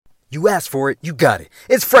You asked for it, you got it.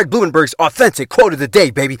 It's Fred Blumenberg's authentic quote of the day,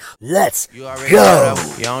 baby. Let's You already go.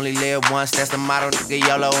 know, you only live once, that's the motto. Nigga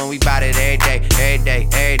YOLO, and we bout it every day, every day,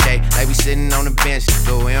 every day. Like we sitting on the bench,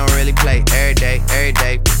 but we don't really play every day, every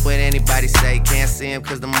day. What anybody say, can't see him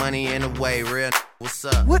cause the money in the way. Real, what's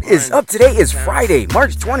up? What is up? Today is Friday,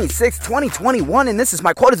 March 26, 2021, and this is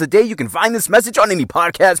my quote of the day. You can find this message on any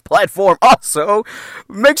podcast platform. Also,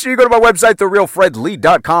 make sure you go to my website,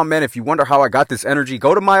 therealfredlee.com, man. If you wonder how I got this energy,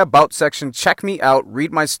 go to my About section, check me out,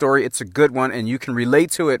 read my story. It's a good one, and you can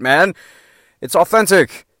relate to it, man. It's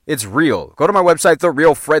authentic. It's real. Go to my website,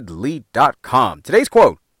 therealfredlee.com. Today's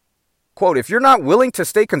quote, if you're not willing to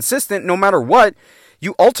stay consistent no matter what,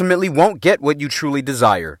 you ultimately won't get what you truly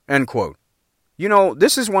desire, end quote. You know,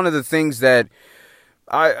 this is one of the things that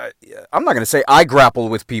I'm not going to say I grapple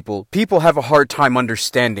with people. People have a hard time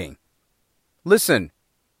understanding. Listen,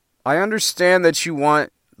 I understand that you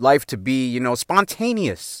want life to be,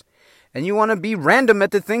 spontaneous. And you want to be random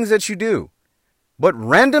at the things that you do. But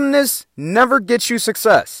randomness never gets you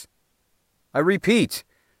success. I repeat,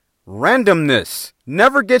 randomness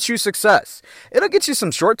never gets you success. It'll get you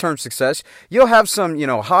some short-term success. You'll have some,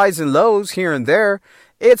 highs and lows here and there.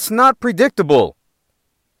 It's not predictable.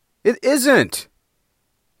 It isn't.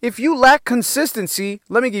 If you lack consistency,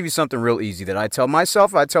 let me give you something real easy that I tell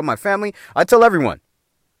myself, I tell my family, I tell everyone.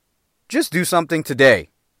 Just do something today.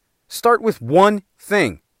 Start with one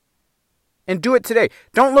thing. And do it today.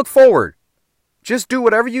 Don't look forward. Just do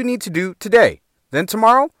whatever you need to do today. Then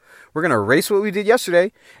tomorrow, we're going to erase what we did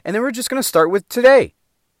yesterday, and then we're just going to start with today.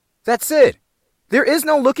 That's it. There is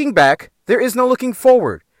no looking back. There is no looking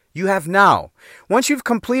forward. You have now. Once you've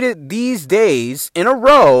completed these days in a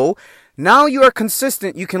row, now you are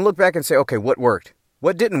consistent. You can look back and say, okay, what worked?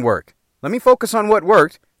 What didn't work? Let me focus on what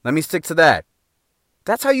worked. Let me stick to that.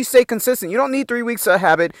 That's how you stay consistent. You don't need 3 weeks of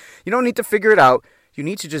habit. You don't need to figure it out. You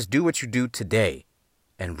need to just do what you do today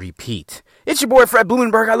and repeat. It's your boy, Fred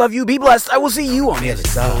Blumenberg. I love you. Be blessed. I will see you on the other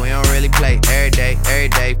side. We don't really play every day, every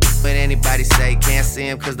day. What anybody say, can't see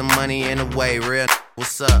him cause the money in the way. Real,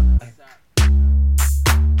 what's up?